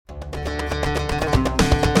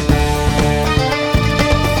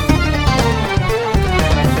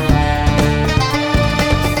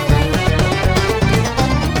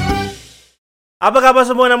Apa khabar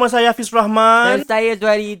semua? Nama saya Hafiz Rahman. Dan saya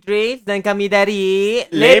Zuhairi Idris. Dan kami dari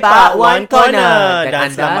Lepak One Corner. Dan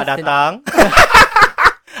selamat datang.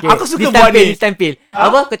 Okay. Aku suka buat ni. Distempel.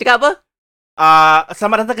 Apa? Kau cakap apa?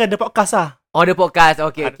 Selamat datang ke The Podcast lah. Oh, The Podcast.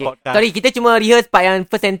 Okay. Podcast. Sorry, kita cuma rehearse part yang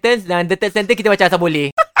first sentence. Dan the third sentence kita macam asal boleh.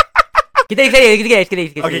 Kita sekali.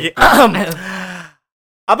 Okay.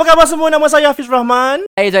 Apa khabar semua? Nama saya Hafiz Rahman.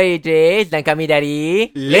 Saya Zuhairi Idris. Dan kami dari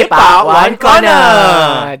Lepak One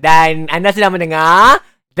Corner. Dan anda sedang mendengar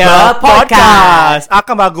The Podcast.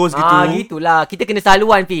 Akan bagus gitu. Gitulah. Kita kena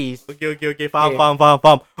saluan, Fiz. Okay.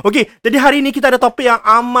 Faham. Okay, jadi hari ni kita ada topik yang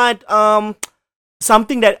amat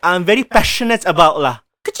something that I'm very passionate about lah.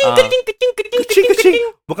 Kecing.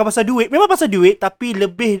 Bukan pasal duit. Memang pasal duit, tapi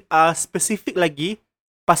lebih spesifik lagi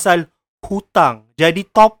pasal hutang. Jadi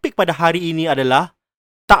topik pada hari ini adalah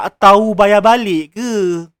tak tahu bayar balik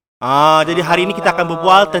ke? Jadi hari ini kita akan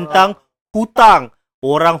berbual tentang hutang.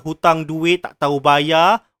 Orang hutang duit tak tahu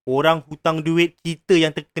bayar. Orang hutang duit kita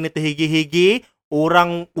yang kena terhege-hege.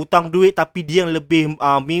 Orang hutang duit tapi dia yang lebih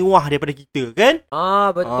mewah daripada kita, kan?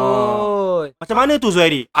 Betul. Macam mana tu,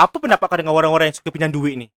 Zuhairi? Apa pendapat kau dengan orang-orang yang suka pinjam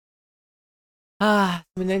duit ni?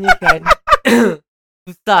 Sebenarnya kan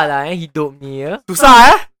susah lah hidup ni ya.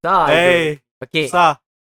 Susah Okay. Susah.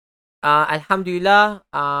 Alhamdulillah,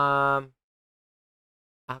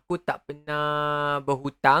 aku tak pernah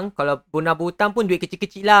berhutang. Kalau pernah berhutang pun duit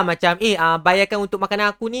kecil-kecil lah. Macam bayarkan untuk makanan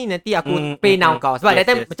aku ni, nanti aku pay now kau. Sebab that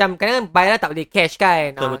time macam kadang-kadang bayar tak boleh cash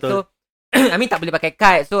kan. Betul. So I mean tak boleh pakai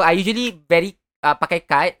card. So I usually pakai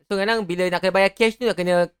card. So kadang bila nak kena bayar cash tu, nak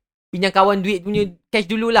kena pinjam kawan duit punya cash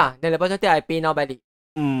dululah. Dan lepas tu I pay now balik.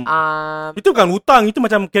 Itu bukan hutang. Itu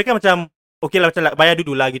macam kira-kira macam okay lah, macam bayar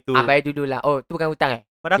dulu lah gitu. Bayar dulu lah. Oh, tu bukan hutang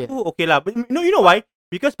Pada aku okay lah. But you know why?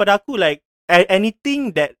 Because pada aku like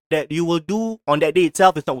anything that you will do on that day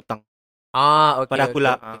itself is not hutang. Okay. Pada aku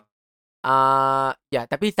lah. Ya,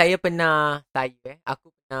 tapi aku pernah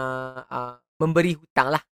memberi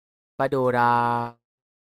hutang lah pada orang.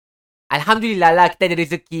 Alhamdulillah lah kita ada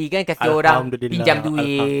rezeki kan, kasih orang pinjam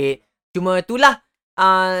duit. Cuma itulah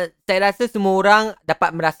saya rasa semua orang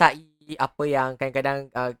dapat merasai apa yang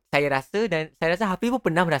kadang-kadang saya rasa, dan saya rasa Hafiz pun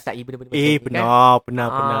pernah merasai benda-benda macam ni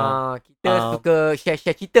pernah. Kita suka share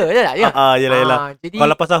cerita je tak? Yelah. Jadi,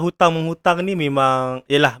 kalau pasal hutang-menghutang ni memang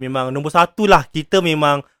nombor satu lah. Kita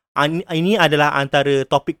memang ini adalah antara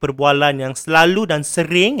topik perbualan yang selalu dan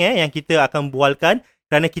sering yang kita akan bualkan,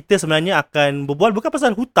 kerana kita sebenarnya akan berbual bukan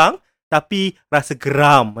pasal hutang, tapi rasa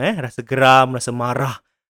geram, rasa marah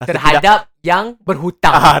terhadap yang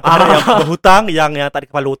berhutang. Terhadap yang berhutang, yang tak ada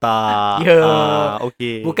kepala otak.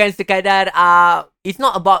 Okay. Bukan sekadar it's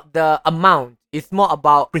not about the amount, it's more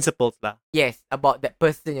about principles lah. Yes, about that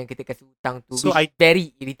person yang kita kasih hutang tu. So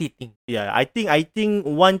very irritating. Yeah, I think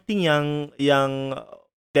one thing yang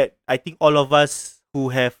that I think all of us who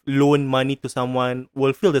have loaned money to someone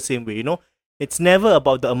will feel the same way, you know. It's never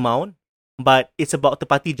about the amount, but it's about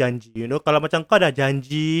tepati janji, you know. Kalau macam kau dah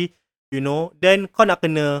janji, you know, then kau nak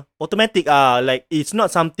kena automatic like it's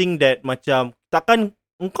not something that macam takkan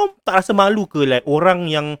kau tak rasa malu ke like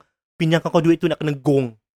orang yang pinjam kau duit tu nak kena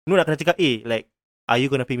gong. You know, nak kena cakap like are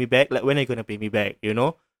you gonna pay me back? Like when are you gonna pay me back? You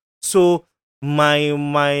know. So my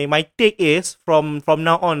take is from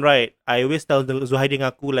now on, right, I always tell the Zuhairi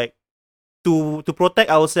dengan aku like to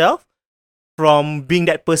protect ourselves from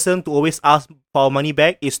being that person to always ask for money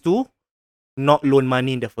back is to not loan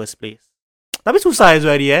money in the first place. Tapi susah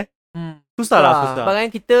Zuhairi Susah. Sebab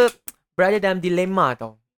kita berada dalam dilema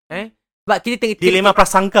tau. Sebab kita tengok dilema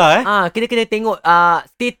prasangka kita kena tengok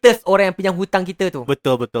status orang yang pinjam hutang kita tu.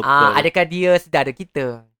 Betul. Adakah dia saudara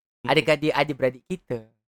kita? Adakah dia adik-beradik kita?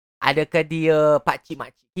 Adakah dia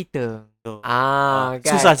pakcik-makcik kita? Kan?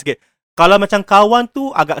 Susah sikit. Kalau macam kawan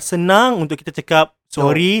tu agak senang untuk kita cakap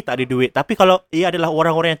sorry, tak ada duit. Tapi kalau ia adalah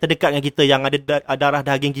orang-orang yang terdekat dengan kita, yang ada darah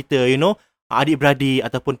daging kita, you know, adik-beradik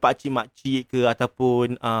ataupun pakcik-makcik ke,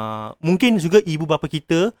 ataupun mungkin juga ibu bapa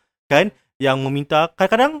kita kan, yang meminta,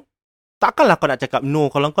 kadang-kadang takkanlah kau nak cakap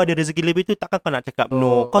no. Kalau kau ada rezeki lebih tu, takkan kau nak cakap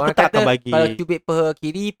no. Kau tetap akan bagi. Kalau cubit peha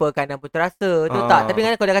kiri, peha kanan pun terasa. Tu tak. Tapi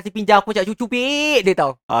kan kau dah kasi pinjam, aku cakap cubit dia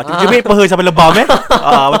tau. Cubit peha sampai lebam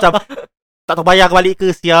macam tak tahu bayar balik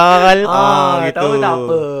ke, sial. Gitu. Tahu tak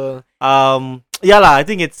apa. Yalah, I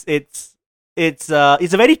think it's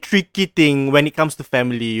a very tricky thing when it comes to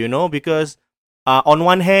family, you know, because on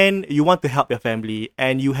one hand you want to help your family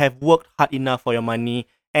and you have worked hard enough for your money,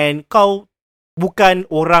 and kau bukan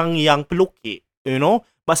orang yang pelukit, you know,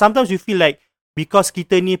 but sometimes you feel like because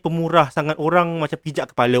kita ni pemurah sangat, orang macam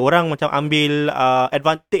pijak kepala, orang macam ambil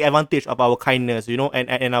take advantage of our kindness, you know,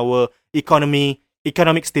 and our economy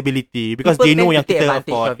economic stability because people they know tend yang to take kita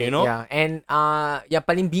advantage afford, of it, you know. yeah. And yang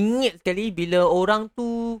paling bingit sekali bila orang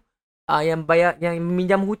tu yang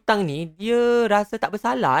minjam hutang ni, dia rasa tak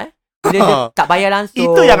bersalah bila dia tak bayar langsung.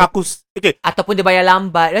 Itu yang aku ataupun dia bayar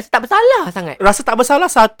lambat, rasa tak bersalah sangat. Rasa tak bersalah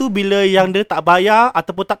satu bila yang dia tak bayar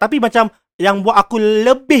ataupun tak, tapi macam yang buat aku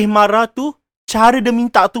lebih marah tu cara dia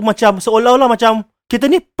minta tu macam seolah-olah macam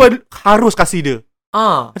kita ni harus kasih dia.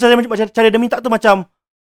 Macam cara dia minta tu macam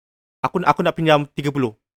aku nak pinjam 30.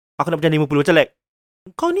 Aku nak pinjam 50. Macam like,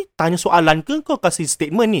 kau ni tanya soalan ke kau kasih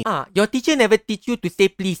statement ni? Your teacher never teach you to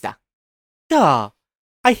say please Yeah.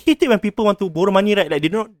 I hate it when people want to borrow money, right? Like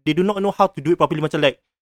they do not know how to do it properly. Macam like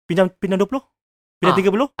pinjam 20, pinjam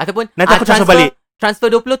 30, ataupun nanti aku transfer balik.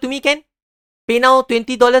 Transfer 20 to me can? Pay now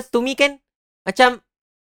 $20 to me can? Macam,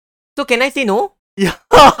 so can I say no? Yeah.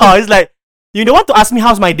 It's like, you don't want to ask me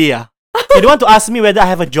how's my day. You don't want to ask me whether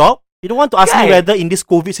I have a job. You don't want to ask me whether in this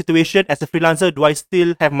COVID situation as a freelancer do I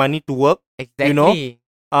still have money to work. Exactly. You know?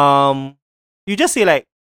 You just say like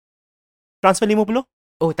transfer 50.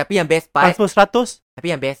 Oh, tapi yang best part, transfer 100.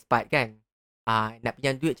 Tapi yang best part kan, nak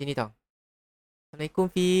pinjam duit macam ni tau. Assalamualaikum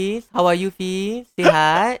Fiz, how are you Fiz?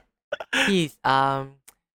 Sihat? Fiz,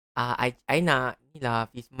 I nak ni lah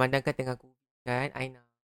Fiz, memandangkan tengah COVID kan, I nak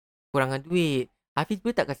kurangan duit. Hafiz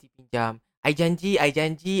boleh tak kasih pinjam? I janji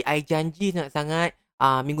sangat-sangat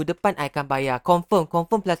minggu depan I akan bayar. Confirm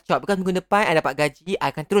plus chop. Because minggu depan I dapat gaji,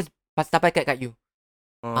 I akan terus sampai kat you.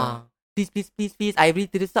 Please, I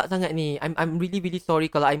really terdesak sangat ni. I'm really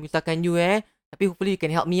sorry kalau I menyusahkan you Tapi hopefully you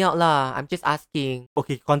can help me out lah. I'm just asking.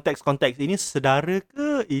 Okay, konteks. Ini saudara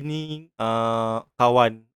ke? Ini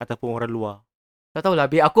kawan ataupun orang luar? Tak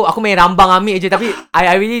tahulah. Aku main rambang ambil je. Tapi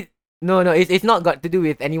I really... No, it's not got to do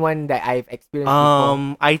with anyone that I've experienced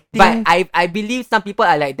before. I think... But I believe some people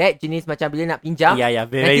are like that. Jenis macam bila nak pinjam. Yeah,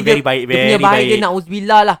 very baik. Dia punya baik dia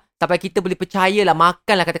na'uzubillah lah. Sampai kita boleh percaya lah.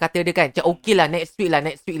 Makan lah kata-kata dia kan. Macam okay lah, next week lah.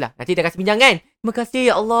 Nanti dia kasi pinjam kan. Terima kasih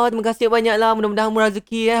ya Allah. Terima kasih banyak lah. Mudah-mudahan murah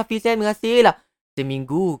rezeki Hafiz kan. Terima kasih lah.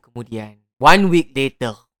 Seminggu kemudian. 1 week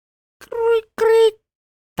later. Krik.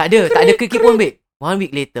 Tak ada krik pun babe. 1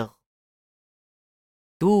 week later.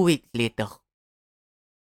 2 weeks later.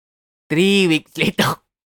 3 weeks later.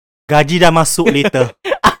 Gaji dah masuk later.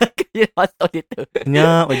 Gaji dah masuk later.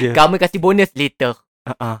 Nyap aja. Government kasih bonus later.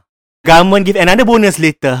 Government give another bonus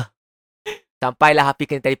later. Sampailah Hafiz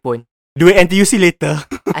kena telefon. Duit NTUC later.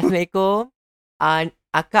 Assalamualaikum.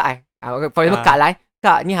 Kak for example kak lah.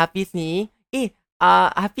 Kak ni Hafiz ni.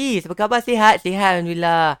 Hafiz apa khabar? Sihat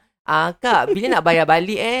Alhamdulillah. Kak bila nak bayar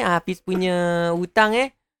balik Hafiz punya hutang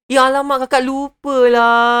alamak kakak lupa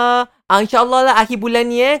lah. InsyaAllah lah akhir bulan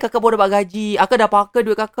ni kakak baru dapat gaji. Akak dah pakai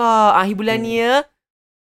duit kakak akhir bulan ni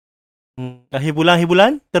Akhir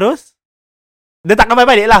bulan terus dia takkan bayar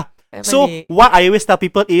balik lah. So what I always tell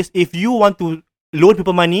people is, if you want to loan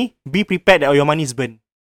people money, be prepared that your money is burnt.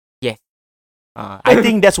 Yes. I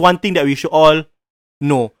think that's one thing that we should all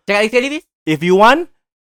know. Cakap lagi Fiz. If you want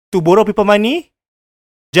to borrow people money,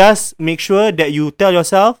 just make sure that you tell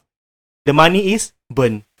yourself the money is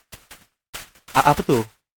burnt. Apa tu?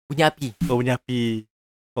 Bunyi api. Bunyi api.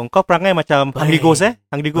 Kau perangai macam Hungry Ghost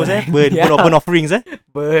burn offerings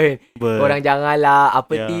Burn. Korang janganlah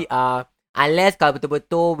unless kalau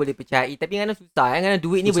betul-betul boleh percayai. Tapi kadang susah kadang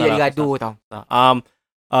duit ni boleh jadi gaduh tau.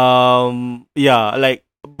 Yeah, like,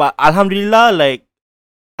 but Alhamdulillah, like,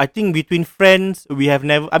 I think between friends we have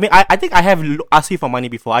never. I mean, I think I have asked you for money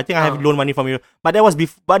before. I think I have loaned money from you, but that was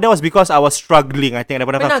because I was struggling. I think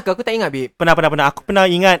pernah ke? Aku tak ingat babe. Pernah. Aku pernah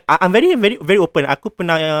ingat. I'm very open. Aku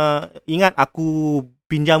pernah ingat aku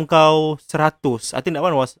pinjam kau 100. I think that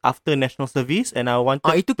one was after national service, and I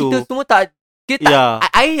wanted itu to. Kita semua tak.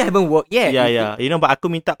 I haven't worked yet. Yeah. You know, but aku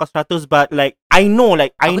minta kau 100, but like I know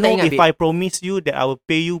if I promise you that I will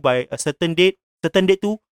pay you by a certain date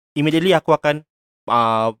tu, immediately aku akan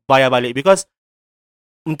bayar balik, because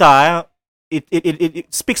entah it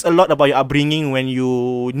speaks a lot about your upbringing when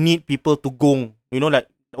you need people to gong, you know, like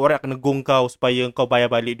orang kena gong kau supaya kau bayar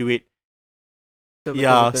balik duit. Betul.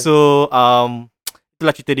 So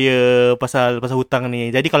itulah cerita dia pasal hutang ni.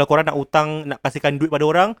 Jadi kalau korang nak hutang, nak kasihkan duit pada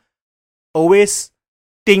orang, always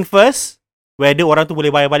think first whether orang tu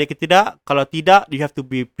boleh bayar balik ke tidak. Kalau tidak, you have to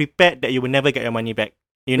be prepared that you will never get your money back,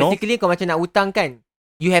 you know. Basically kau macam nak hutang kan,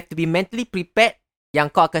 you have to be mentally prepared yang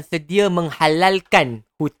kau akan sedia menghalalkan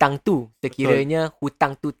hutang tu sekiranya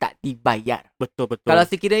hutang tu tak dibayar. Betul. Kalau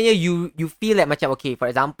sekiranya you feel like macam okay, for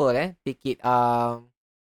example take it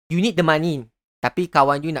you need the money tapi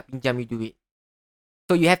kawan you nak pinjam you duit.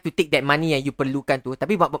 So you have to take that money yang you perlukan tu,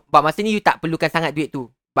 tapi masa ni you tak perlukan sangat duit tu.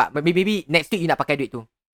 But maybe next week you nak pakai duit tu.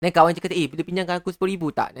 Dan kawan je kata, boleh pinjamkan aku 10,000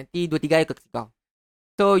 tak? Nanti 2-3 hari aku kasi kau.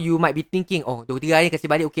 So you might be thinking, oh 2-3 hari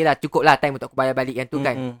kasih balik, okay lah, cukup lah time untuk aku bayar balik yang tu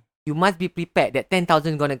kan. You must be prepared that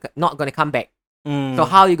 10,000 not gonna come back. So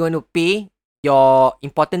how you going to pay your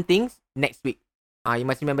important things next week? You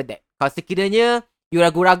must remember that. Kalau sekiranya you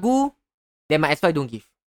ragu-ragu, then might as well don't give.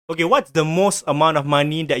 Okay, what's the most amount of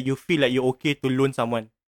money that you feel like you're okay to loan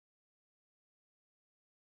someone?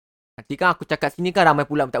 Nanti kan aku cakap sini kan ramai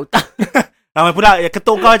pula minta hutang. Ramai pula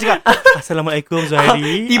ketuk kau cakap, Assalamualaikum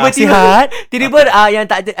Zuhairi. Tiba-tiba sihat. Tiba-tiba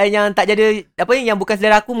yang tak jadi apa yang bukan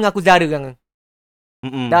saudara aku mengaku saudara kan.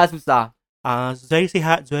 Dah susah. Zuhairi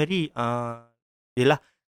sihat, Zuhairi. Yelah,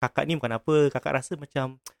 kakak ni bukan apa. Kakak rasa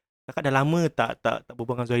macam kakak dah lama tak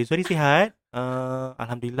berbual dengan Zuhairi. Zuhairi sihat.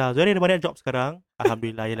 Alhamdulillah. Zuhairi ada banyak job sekarang.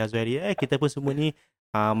 Alhamdulillah. Yelah Zuhairi. Kita pun semua ni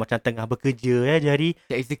macam tengah bekerja jadi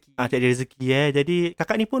cari rezeki. Jadi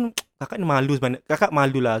kakak ni malu sebenarnya. Kakak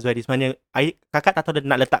malu lah Zuhairi. Sebenarnya kakak tak tahu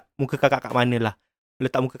nak letak muka kakak kat mana lah.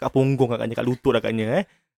 Letak muka kat punggung kakaknya, kat lutut kakaknya.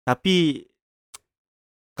 Tapi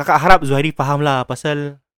kakak harap Zuhairi faham lah.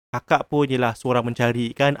 Pasal kakak pun yelah seorang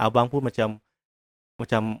mencari kan. Abang pun macam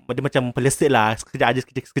dia macam peleset lah. Sekejap ada,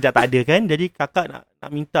 sekejap tak ada kan. Jadi kakak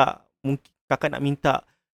nak minta, mungkin kakak nak minta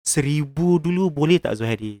 1,000 dulu boleh tak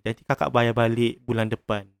Zuhairi? Nanti kakak bayar balik bulan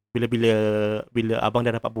depan. Bila abang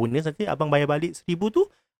dah dapat bonus, nanti abang bayar balik 1,000 tu.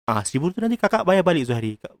 1,000 tu nanti kakak bayar balik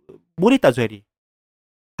Zuhairi. Boleh tak Zuhairi?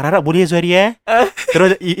 Harap boleh Zuhairi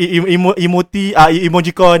Terus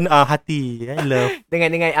emojicon hati love. Dengan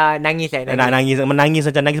nangis menangis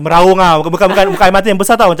macam nangis meraung bukan air mata yang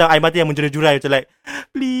besar tau, macam air mata yang menjurai-jurai macam like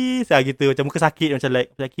please gitu, macam muka sakit macam like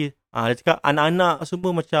sakit. Dia cakap anak-anak semua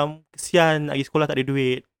macam kesian nak pergi sekolah tak ada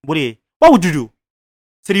duit. Boleh. What would you do?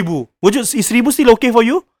 1,000. Is 1,000 still okay for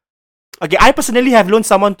you? Okay, I personally have loaned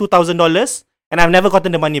someone $2,000 and I've never gotten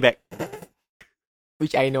the money back.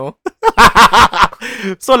 Which I know.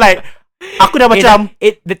 So like aku dah macam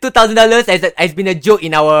the $2,000 has been a joke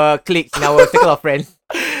in our cliques, in our circle of friends.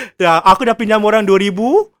 Ya, aku dah pinjam orang 2,000.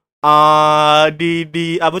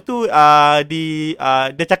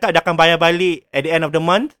 Dia cakap dia akan bayar balik at the end of the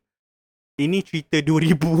month. Ini cerita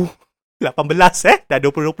 2018 dah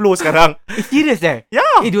 2020 sekarang. Serious Ya.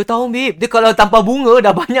 2 tahun babe. Dia kalau tanpa bunga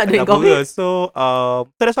dah banyak duit kau. So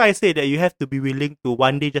that's why I say that you have to be willing to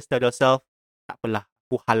one day just tell yourself, tak apalah,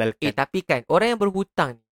 aku halalkan. Tapi kan orang yang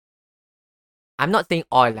berhutang, I'm not saying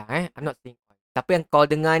all lah I'm not saying all. Tapi yang kau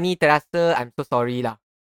dengar ni terasa, I'm so sorry lah.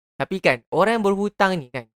 Tapi kan orang yang berhutang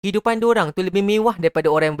ni kan, kehidupan diorang tu lebih mewah daripada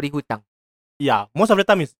orang yang beri hutang. Yeah, most of the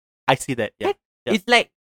time I see that. Yeah. It's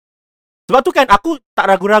like, sebab tu kan aku tak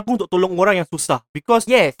ragu-ragu untuk tolong orang yang susah. Because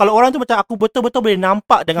kalau orang tu macam aku betul-betul boleh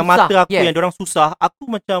nampak dengan susah, mata aku yang diorang susah, aku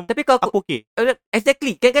macam, tapi kalau aku okay.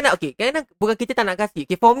 Exactly. Kadang-kadang okay, kadang-kadang bukan kita tak nak kasih.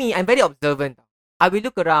 Okay, for me, I'm very observant. I will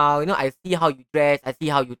look around, I see how you dress, I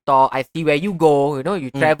see how you talk, I see where you go,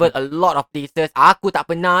 you travel a lot of places. Aku tak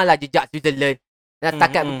pernah lah jejak Switzerland.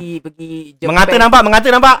 Setakat pergi Japan. Mengata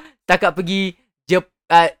nampak. Setakat pergi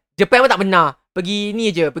Japan pun tak pernah. Pergi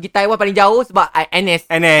ni je, pergi Taiwan paling jauh sebab NS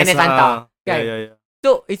hantar. Kan? Yeah.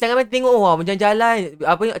 So, sangat tengok macam jalan,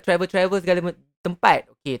 travel segala tempat.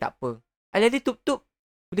 Okay, tak apa. Alih-alih tup-tup,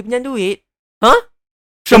 boleh pinjam duit.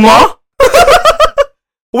 Semua?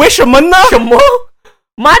 Weh, semua?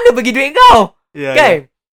 Mana pergi duit kau? Yeah, kan?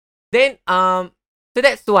 Then so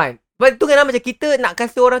that's one. But tu kan macam kita nak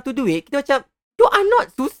kasih orang tu duit, kita macam you are not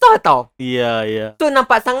susah tau. Yeah. So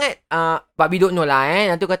nampak sangat but we don't know lah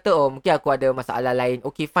nanti kata mungkin aku ada masalah lain.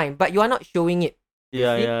 Okay fine, but you are not showing it.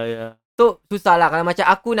 Yeah. So susah lah kalau macam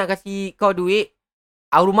aku nak kasih kau duit.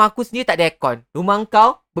 Rumah aku sendiri tak ada aircon. Rumah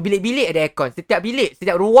kau berbilik-bilik ada aircon. Setiap bilik,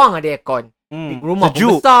 setiap ruang ada aircon. Rumah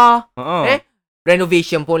pun besar.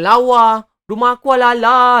 Renovation pun lawa. Rumah aku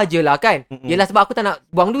ala-ala je lah kan. Yelah sebab aku tak nak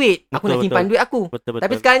buang duit. Aku nak simpan duit aku. Betul.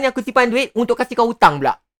 Tapi sekarang ni aku simpan duit untuk kasih kau hutang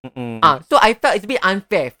pula. So I felt it's a bit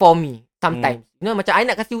unfair for me sometimes. Macam I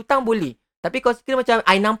nak kasih hutang boleh. Tapi kalau sekiranya macam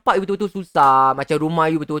I nampak you betul-betul susah, macam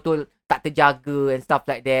rumah you betul-betul tak terjaga and stuff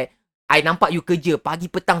like that. I nampak you kerja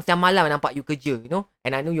pagi, petang, siang, malam. I nampak you kerja,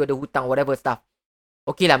 and I know you ada hutang, whatever stuff.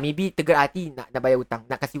 Okay lah, maybe tergerak hati nak bayar hutang,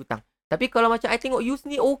 nak kasih hutang. Tapi kalau macam I tengok you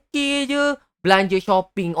sendiri okay je, belanja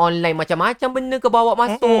shopping online, macam-macam benda ke bawa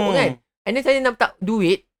masuk kan. And then saya nak tak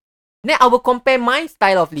duit, then I will compare my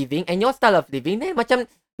style of living and your style of living. Then macam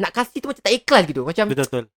nak kasih tu macam tak ikhlas gitu. Macam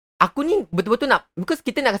betul. Aku ni betul-betul nak, because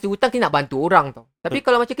kita nak kasih hutang, kita nak bantu orang tau. Tapi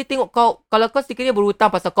kalau macam kita tengok kau, kalau kau sekiranya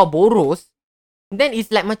berhutang pasal kau boros, then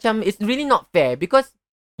it's like macam it's really not fair. Because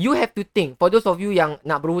you have to think, for those of you yang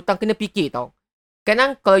nak berhutang, kena fikir tau.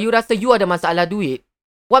 Kadang kalau you rasa you ada masalah duit,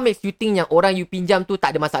 what makes you think yang orang you pinjam tu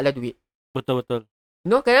tak ada masalah duit? Betul.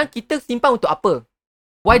 Kadang kita simpan untuk apa?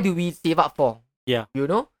 Why do we save up for? Yeah.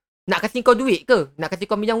 nak kasih kau duit ke? Nak kasih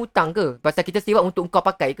kau pinjam hutang ke? Pasal kita save up untuk kau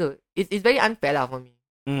pakai ke? It's very unfair lah for me.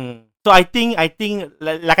 So I think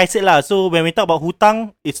like I said lah, so when we talk about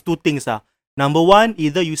hutang, it's two things lah. Number one,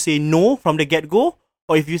 either you say no from the get-go,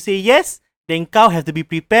 or if you say yes, then kau have to be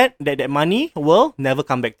prepared that money will never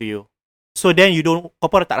come back to you. So then kau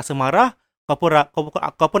pun tak rasa marah, kau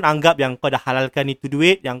pun anggap yang kau dah halalkan itu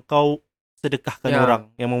duit yang kau sedekahkan orang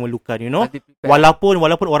yang memerlukan, you know. Walaupun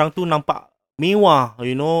orang tu nampak mewah,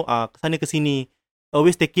 you know, kesana kesini,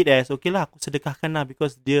 always take it as okay lah, aku sedekahkan lah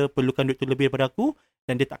because dia perlukan duit tu lebih daripada aku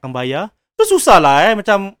dan dia tak akan bayar. Tu susah lah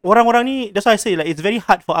macam orang-orang ni, that's why I say like it's very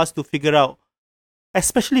hard for us to figure out,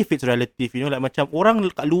 especially if it's relative, you know, like macam orang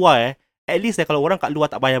kat luar at least kalau orang kat luar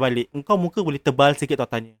tak bayar balik, engkau muka boleh tebal sikit tau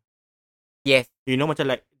tanya. Yes. You know, macam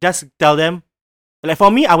like just tell them, like for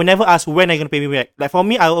me, I will never ask when are you going to pay me back. Like for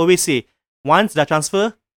me, I will always say, once dah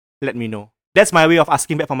transfer, let me know. That's my way of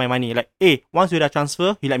asking back for my money. Like, once you dah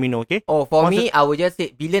transfer, you let me know, okay? Oh, for me, I will just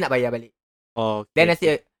say, bila nak bayar balik? Oh, okay. Then I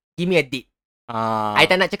say, give me a date. I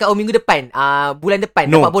tak nak cakap, minggu depan, bulan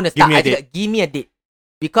depan, dapat bonus. Tak, I cakap, give me a date.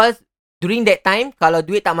 Because, during that time, kalau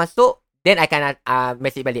duit tak masuk, then I can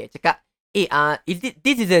message balik. Cakap,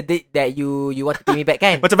 this is a date that you want to pay me back,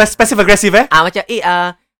 kan? Macam passive aggressive, Macam,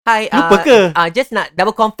 hi, lupa ke? Just nak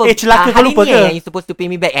double confirm. Celaka kau lupa ke? Hari ni you supposed to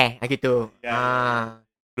pay me back, gitu.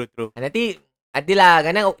 True. Nanti adalah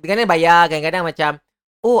kadang-kadang bayar, kadang-kadang macam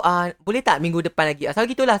boleh tak minggu depan lagi.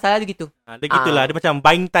 Selalu gitulah, Dia gitulah, dia macam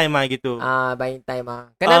buying time lah gitu. Buying time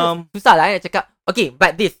kadang susah lah nak cakap. Okay,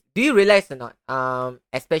 but this, do you realise or not?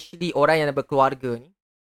 Especially orang yang berkeluarga ni.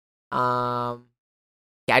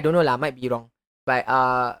 I don't know lah, might be wrong. But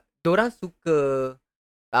diorang suka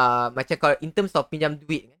macam kalau in terms of pinjam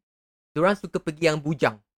duit kan, diorang suka pergi yang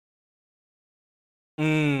bujang.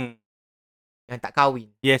 Yang tak kahwin.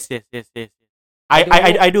 Yes.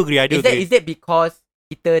 I do agree. Is that because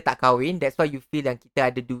kita tak kahwin, that's why you feel yang kita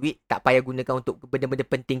ada duit, tak payah gunakan untuk benda-benda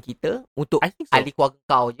penting kita, untuk ahli keluarga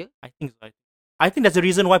kau je? I think so. I think that's the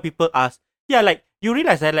reason why people ask. Yeah, like you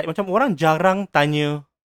realize like macam orang jarang tanya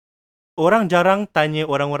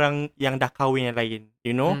orang-orang yang dah kahwin yang lain,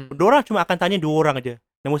 you know. Diorang cuma akan tanya dua orang aja.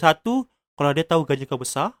 Nombor satu, kalau dia tahu gaji kau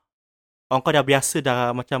besar, orang kau dah biasa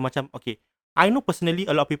dah macam-macam. Okay, I know personally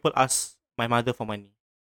a lot of people ask my mother for money,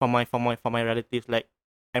 for my relatives, like,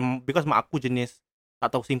 and because mak aku jenis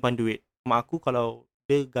tak tahu simpan duit. Mak aku kalau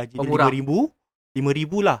dia gaji dia 5,000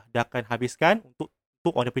 lah dia akan habiskan untuk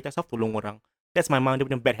on the pretext of tolong orang. That's my mom, dia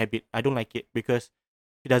punya bad habit. I don't like it because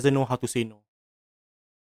she doesn't know how to say no.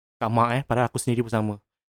 Kak mak padahal aku sendiri pun sama.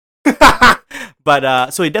 But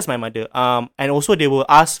so that's my mother. And also they will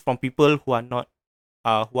ask from people who are not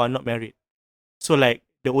married. So like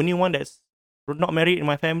the only one that's not married in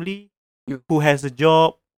my family, who has a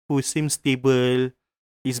job, who seems stable,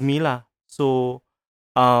 is me lah. So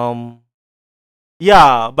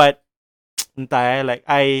but entah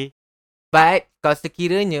but kalau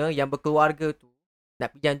sekiranya yang berkeluarga tu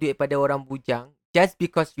nak pinjam duit pada orang bujang, just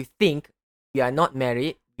because you think we are not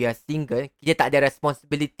married, we are single, kita tak ada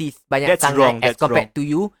responsibilities banyak sangat as compared to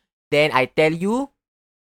you, then I tell you,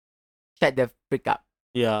 shut the freak up.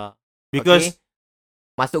 Yeah. Because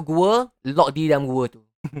masuk gua, lock diri dalam gua tu.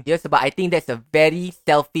 Sebab I think that's a very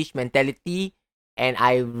selfish mentality, and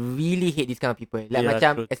I really hate this kind of people. Like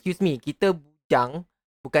macam, excuse me, kita bujang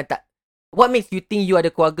bukan tak. What makes you think you ada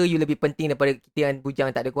keluarga, you lebih penting daripada kita yang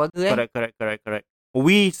bujang tak ada keluarga? Correct.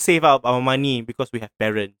 We save up our money because we have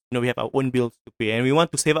parents. You know, we have our own bills to pay, and we want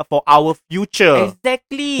to save up for our future.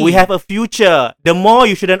 Exactly. We have a future. The more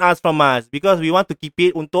you shouldn't ask from us because we want to keep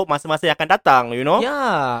it untuk masa-masa yang akan datang. You know.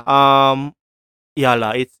 Yeah.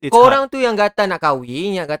 Yalah, it's korang hard. Tu yang kata nak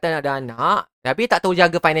kahwin, yang kata nak ada anak, tapi tak tahu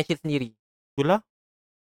jaga financial sendiri. Itulah.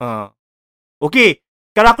 Okay,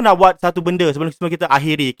 kalau aku nak buat satu benda sebelum kita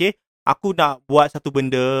akhiri, okay, aku nak buat satu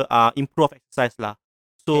benda improve exercise lah.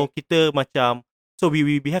 So kita macam, so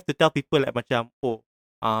we have to tell people like macam,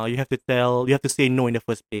 you have to say no in the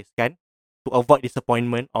first place, kan, to avoid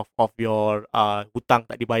disappointment of your hutang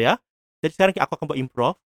tak dibayar. Jadi sekarang aku akan buat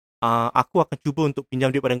improve. Aku akan cuba untuk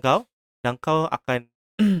pinjam duit pada kau, dan kau akan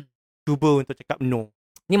cuba untuk cakap no.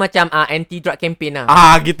 Ni macam anti-drug campaign lah.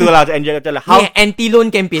 Gitulah. How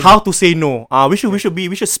anti-loan campaign. How to say no. We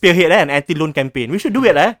should spearhead an anti-loan campaign. We should do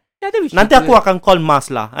it Nanti aku akan call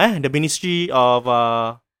MAS lah, the Ministry of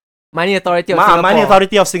Money Authority of Singapore. Money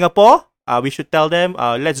Authority of Singapore. We should tell them,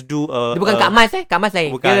 let's do dia bukan Kak Mas Kak Mas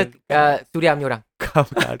lain. Bukan. Dia Suria punya orang.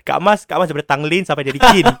 Kak Mas daripada Tanglin sampai jadi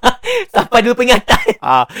kin. Sampai dulu peringatan.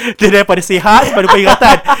 Dia daripada sihat sampai dulu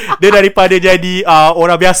peringatan. Dia daripada jadi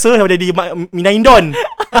orang biasa sampai jadi Mina Indon.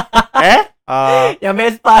 Yang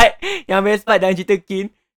best part dalam cerita kin,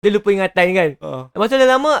 Dia lupa ingatan kan. Masa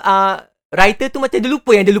lama writer tu macam dia lupa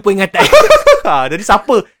yang dia lupa ingatan. Jadi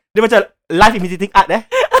siapa? Dia macam life imitating art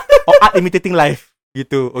or art imitating life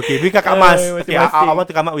gitu. Okay, beri Kakak Mas. Okay, I want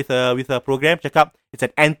to come up with a program. Cakap it's an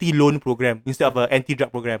anti-loan program instead of an anti-drug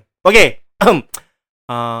program. Okay.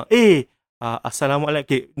 Assalamualaikum.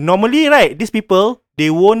 Okay, normally right, these people, they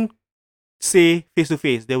won't say face to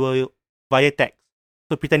face. They will via text.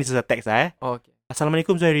 So pretend this is a text Okay.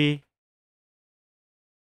 Assalamualaikum Zuhairi.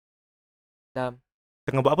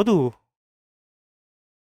 Tengah buat apa tu?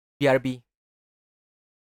 BRB.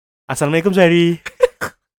 Assalamualaikum Zuhairi.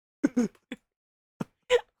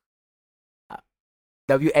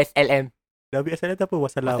 WSLM. WSLM tu apa?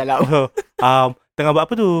 Wassalam. Wassalam. Tengah buat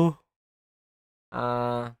apa tu?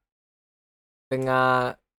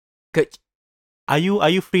 Tengah coach. Are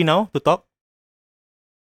you free now to talk?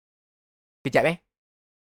 Kejap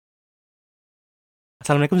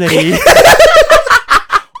Assalamualaikum Zuhairi.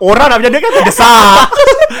 Orang nak bercanda kan terdesak.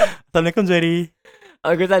 Assalamualaikum Zuhairi.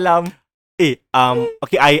 Waalaikumsalam.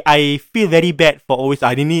 Okay, I feel very bad for always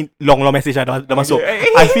ini long message dah masuk.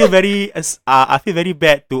 I feel very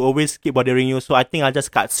bad to always keep bothering you, so I think I'll just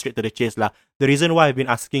cut straight to the chase lah. The reason why I've been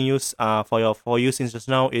asking you for you since just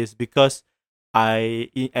now is because I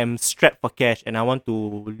am strapped for cash and I want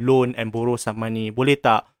to loan and borrow some money. Boleh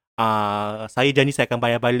tak? Saya janji saya akan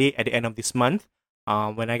bayar balik at the end of this month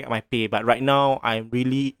when I get my pay. But right now I'm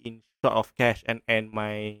really in short of cash and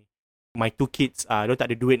my two kids dia tak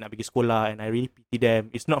ada duit nak pergi sekolah and I really pity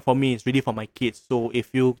them. It's not for me, it's really for my kids. So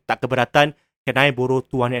if you tak keberatan, can I borrow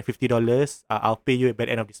 $250? I'll pay you at the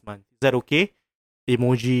end of this month. Is that okay?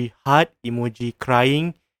 Emoji heart, emoji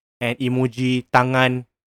crying, and emoji tangan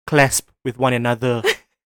clasp with one another.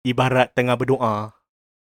 Ibarat tengah berdoa.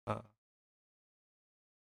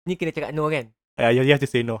 Ni kena cakap no kan? You have to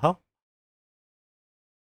say no. How?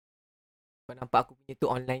 Kau nampak aku punya tu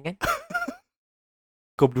online kan?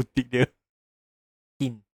 Kau blue tick dia.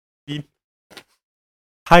 Tin.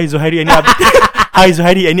 Hi Zuhairi, any update? Hi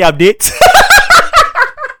Zuhairi, any updates?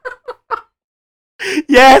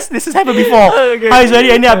 Yes, this has happened before. Okay. Hi Zuhairi,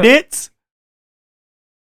 any updates?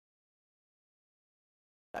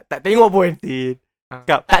 Tak tengok pun. Tin.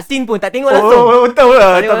 Tak scene pun, tak tengok langsung. Betul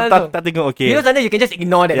lah. Tak tengok, okay. You know sometimes you can just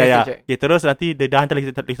ignore that message. Okay, terus nanti dia dah hantar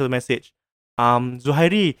lagi message.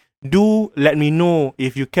 Zuhairi, do let me know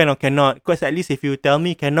if you can or cannot. Because at least if you tell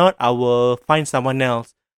me cannot, I will find someone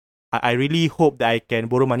else. I really hope that I can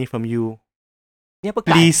borrow money from you. Ni apa?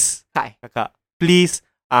 Please. Kai. Kakak. Please.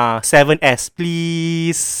 7S.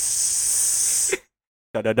 Please. ...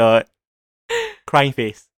 Crying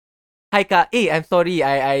face. Hi Kak. I'm sorry.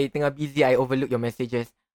 I tengah busy. I overlook your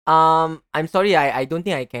messages. I'm sorry. I don't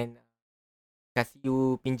think I can kasih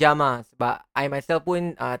you pinjam sebab I myself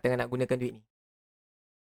pun tengah nak gunakan duit ni.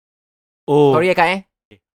 Sorry Kak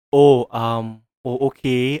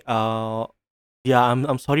Okay. Yeah,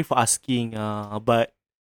 I'm sorry for asking. But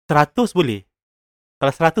 100 boleh?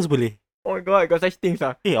 Kalau 100 boleh? Oh my god, got such things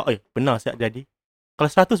benar siap jadi.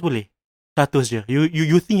 Kalau 100 boleh? 100 je.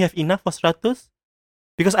 You think you have enough for 100?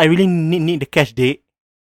 Because I really need the cash, date.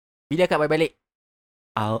 Bila Kak balik?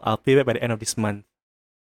 I'll pay back by the end of this month.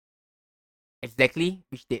 Exactly?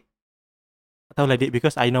 Which date? Tak tahu lah date,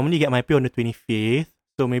 because I normally get my pay on the 25th.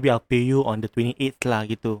 So maybe I'll pay you on the 28th lah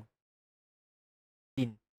gitu.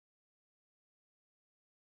 Tin.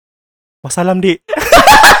 Wassalam, date.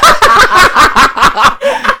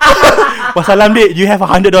 Wassalam, date. You have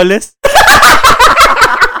 $100?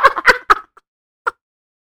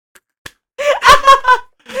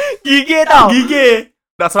 Gigit tau.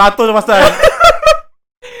 Nak 100 pasal.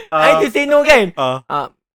 I to say no kan?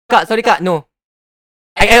 Kak, sorry Kak, no.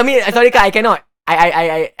 I mean, sorry Kak, I cannot.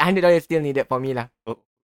 I $100 still needed for me lah.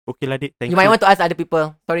 Okay lah, date. Thank you. You might want to ask other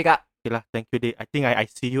people. Sorry Kak. Okay lah, thank you, date. I think I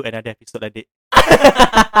see you another episode lah, date.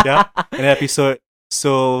 Yeah, another episode.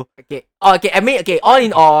 So okay. I mean, okay, all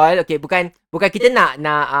in all, okay, bukan kita nak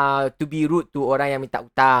to be rude to orang yang minta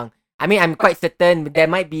hutang. I mean, I'm quite certain there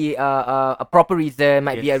might be a proper reason,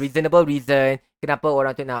 might be a reasonable reason kenapa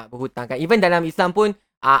orang tu nak berhutang kan. Even dalam Islam pun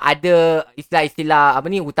ada istilah apa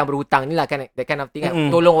ni, hutang berhutang ni lah kan, that kind of thing kan.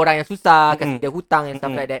 Tolong orang yang susah, kasih dia hutang and stuff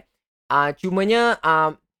like that. Cumanya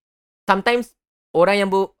sometimes orang yang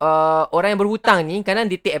berhutang ni kadang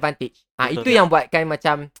dia take advantage. Itu yang buatkan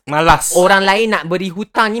macam malas. Orang lain nak beri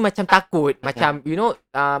hutang ni macam takut, macam you know,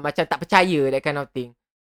 macam tak percaya, that kind of thing.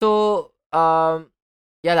 So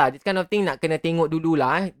yalah, this kind of thing nak kena tengok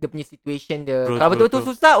dululah dia punya situation dia. Kalau betul-betul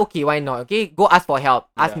susah, okay, why not? Okay, go ask for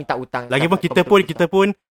help. Ask minta hutang. Lagipun kita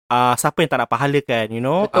pun siapa yang tak nak pahala kan, you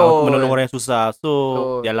know, menolong orang yang susah.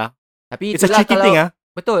 So yalah. Tapi it's a tricky thing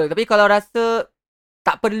Betul. Tapi kalau rasa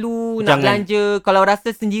tak perlu nak belanja. Kalau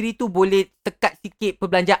rasa sendiri tu boleh tekat sikit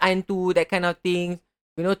perbelanjaan tu, that kind of things,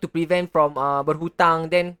 you know, to prevent from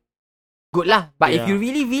berhutang, then good lah. But if you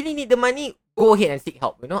really need the money, go ahead and seek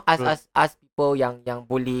help, you know. Ask people yang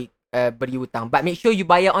boleh beri hutang. But make sure you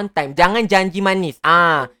bayar on time. Jangan janji manis.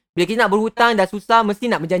 Bila kita nak berhutang dah susah,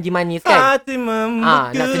 mesti nak berjanji manis kan.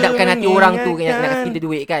 Nak sedapkan hati orang tu, nak kasi kita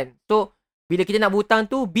duit kan. So bila kita nak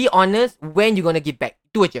berhutang tu, be honest when you gonna give back.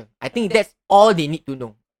 Itu aja. I think that's all they need to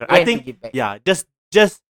know. I think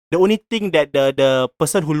just the only thing that the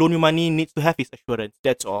person who loan you money needs to have is assurance.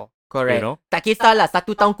 That's all. Correct. You know? Tak kisahlah 1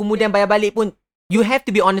 tahun kemudian bayar balik pun, you have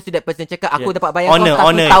to be honest to that person. Cakap aku dapat bayar honor,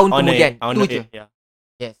 kau 1 tahun kemudian. Itu je.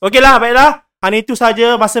 Yes. Okeylah, baiklah. Hanya itu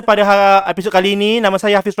saja masa pada episod kali ini. Nama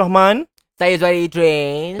saya Hafiz Rahman. Saya Zuhairi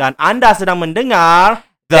Drain. Dan anda sedang mendengar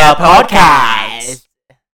The Podcast.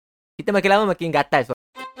 Kita makin lama makin gatal